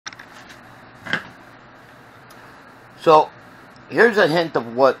So, here's a hint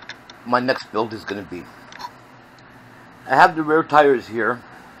of what my next build is going to be. I have the rear tires here,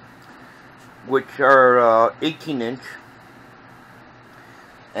 which are 18 inch,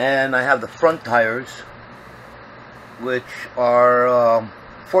 and I have the front tires, which are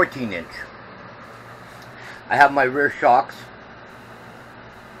 14 inch. I have my rear shocks.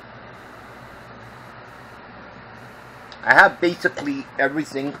 I have basically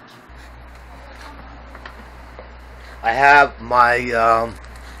everything. I have my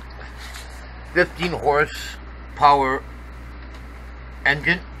 15 horsepower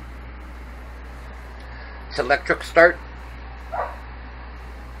engine. It's electric start.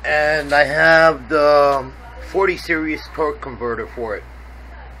 And I have the 40 series torque converter for it.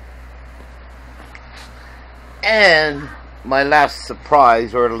 And my last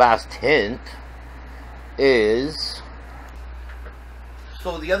surprise, or last hint, is...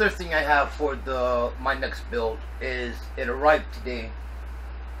 So the other thing I have for my next build is, it arrived today.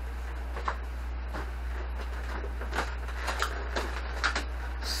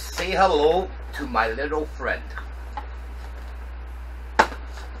 Say hello to my little friend.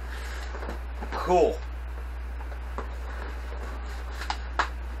 Cool.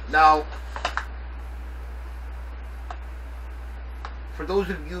 Now, for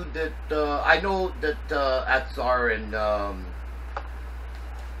those of you that I know that Atzar and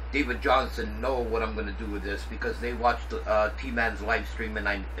David Johnson know what I'm going to do with this, because they watched T-Man's live stream and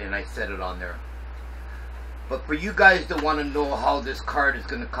I said it on there. But for you guys that want to know how this card is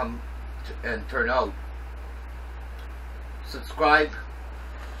going to come and turn out, subscribe.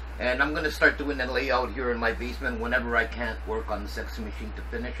 And I'm going to start doing a layout here in my basement whenever I can't work on the Sexy Machine to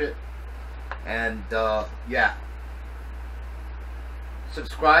finish it. And yeah,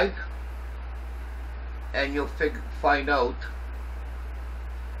 subscribe and you'll find out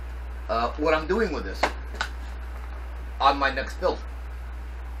what I'm doing with this on my next build.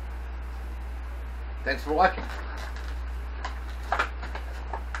 Thanks for watching.